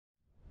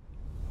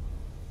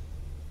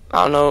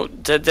I don't know.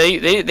 Did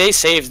they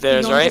saved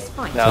theirs, right?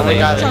 No, they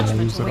got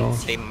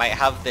it. They might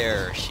have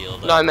their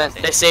shield. No, I meant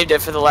they saved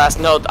it for the last.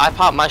 No, I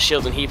popped my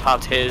shield and he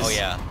popped his. Oh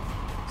yeah.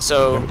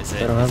 So They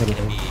don't have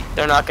anything.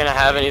 they're not gonna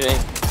have anything.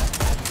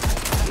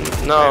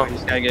 No. We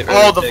just gotta get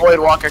Oh, the sick. Void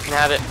Walker can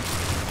have it.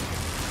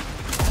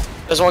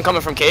 There's one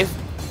coming from cave.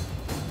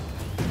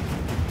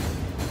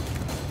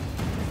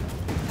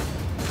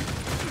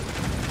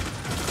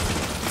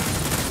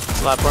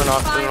 Slap, we're in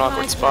an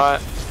awkward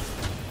spot.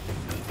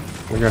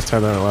 You guys tie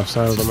that on the left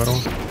side of the middle.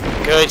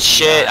 Good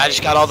shit. I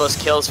just got all those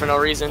kills for no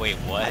reason. Wait,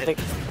 what?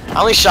 I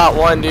only shot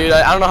one, dude.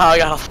 I don't know how I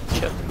got all the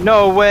kills.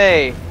 No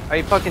way! Are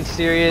you fucking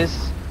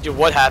serious? Dude,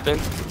 what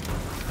happened?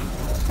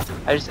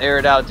 I just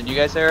aired out. Did you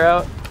guys air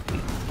out?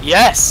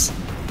 Yes!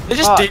 They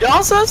just Fuck.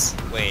 DDoS us?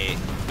 Wait,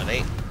 are they?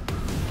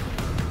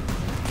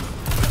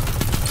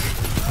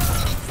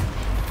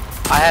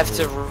 I have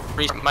to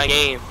reach my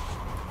game.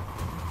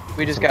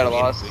 We just got a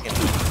loss. We can,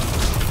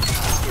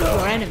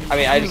 I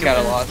mean, I just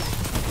got a loss.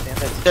 Damn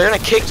it. They're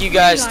gonna kick you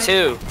guys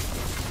too.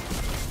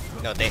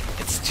 no,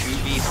 it's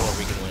 2v4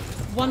 we can win.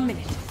 1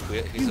 minute.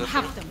 Who's You with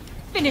have me? them.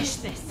 Finish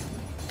this.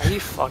 Are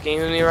you fucking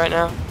with me right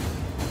now?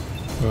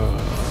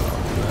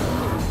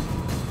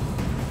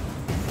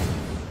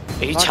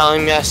 Are you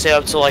telling me I stay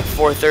up till like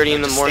 4:30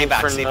 in the Just morning stay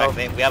back, for stay no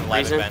back. We have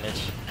live reason?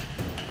 advantage.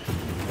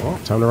 Well,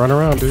 time to run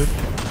around, dude.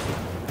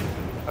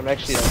 I'm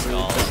actually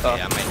really Oh, pissed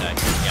okay, I off. might die.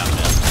 Yeah, I'm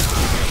dead.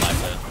 We're live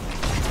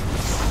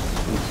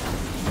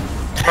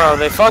dead. Bro,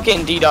 they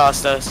fucking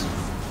DDoSed us.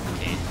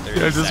 Okay, 30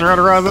 Yeah, just seconds. run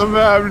around the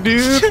map,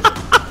 dude.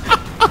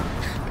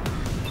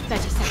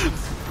 30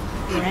 seconds.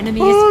 Your enemy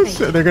Oh, is shit,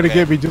 fading. they're gonna Okay.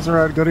 get me. Just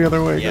around. Go the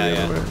other way. Yeah, go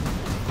the other yeah. way.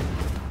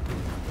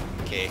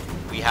 Okay,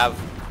 we have.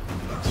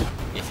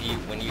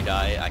 When you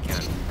die, I can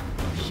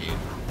shoot.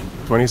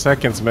 20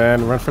 seconds,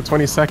 man. Run for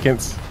 20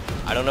 seconds.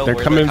 I don't know They're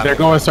where coming. They're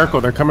going from.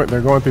 circle. They're coming.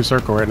 They're going through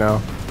circle right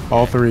now.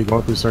 All three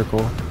going through circle.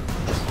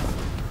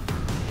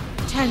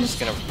 10 I'm just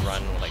gonna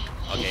run like.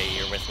 Okay,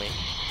 you're with me.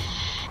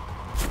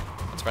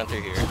 Let's run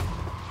through here.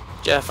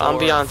 Jeff, I'm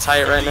beyond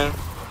tight right now.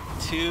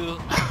 2,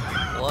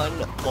 1.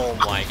 Oh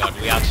my god,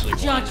 we actually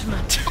won.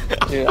 Judgment.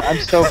 Dude, I'm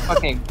so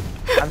fucking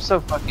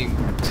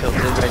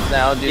tilted right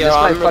now, dude. Yo, This is why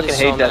I I'm really fucking so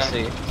hate mad.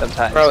 Destiny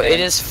sometimes. Bro, man. it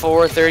is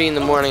 4:30 in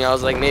the morning. I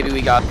was like, maybe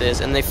we got this,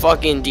 and they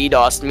fucking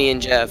DDoSed me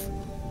and Jeff.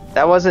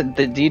 That wasn't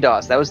the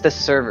DDoS. That was the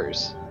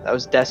servers. That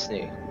was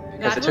Destiny.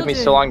 Because That it took will me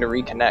do. so long to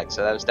reconnect,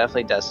 so that was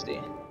definitely Destiny.